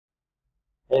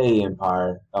Hey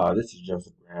Empire, this is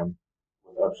Joseph Graham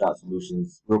with Upshot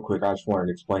Solutions. Real quick, I just wanted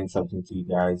to explain something to you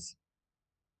guys.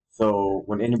 So,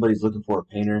 when anybody's looking for a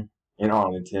painter in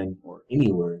Arlington or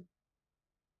anywhere,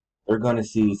 they're gonna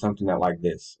see something that like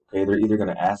this. Okay, they're either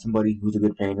gonna ask somebody who's a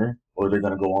good painter, or they're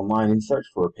gonna go online and search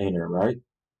for a painter. Right?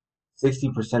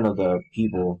 60% of the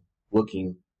people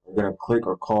looking are gonna click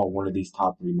or call one of these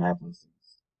top three map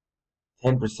listings.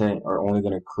 10% are only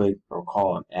gonna click or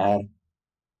call an ad,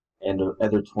 and the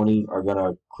other 20 are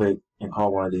gonna click and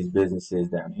call one of these businesses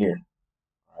down here.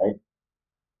 Right?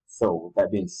 So with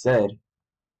that being said,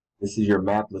 this is your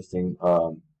map listing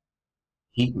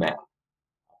heat map.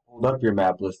 Hold up your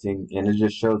map listing and it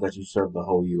just shows that you serve the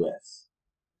whole US.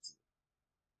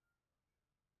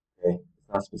 Okay? It's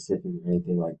not specific or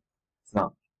anything like it's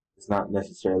not it's not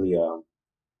necessarily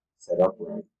set up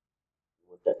right.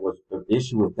 What the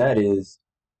issue with that is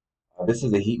this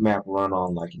is a heat map run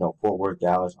on Fort Worth,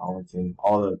 Dallas, Arlington,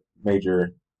 all the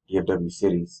major DFW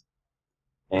cities.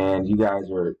 And you guys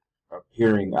are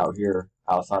appearing out here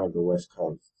outside of the West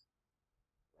Coast,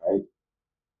 right?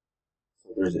 So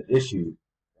there's an issue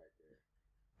right there.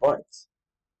 But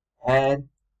had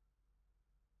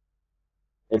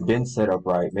it been set up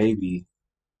right, maybe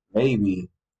it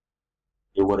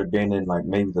would have been in like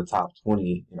maybe the top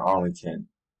 20 in Arlington.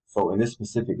 So in this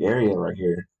specific area right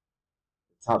here,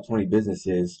 the top 20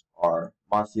 businesses are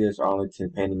Macias, Arlington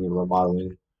Painting and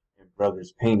Remodeling, and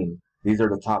Brothers Painting. These are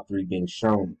the top three being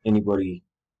shown. Anybody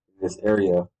in this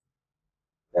area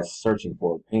that's searching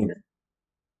for a painter.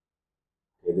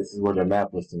 Okay, this is where their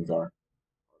map listings are,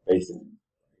 basically.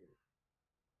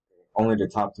 Only the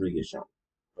top three get shown.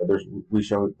 But we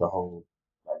show the whole,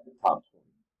 like the top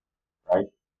 20,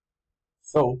 right?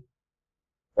 So,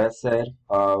 that said,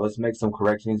 let's make some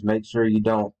corrections. Make sure you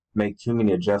don't make too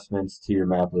many adjustments to your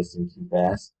map listing too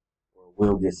fast, or it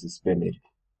will get suspended.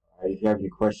 If you have any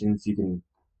questions, you can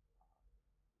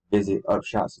visit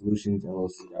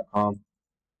upshotsolutionsllc.com.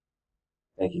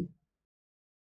 Thank you.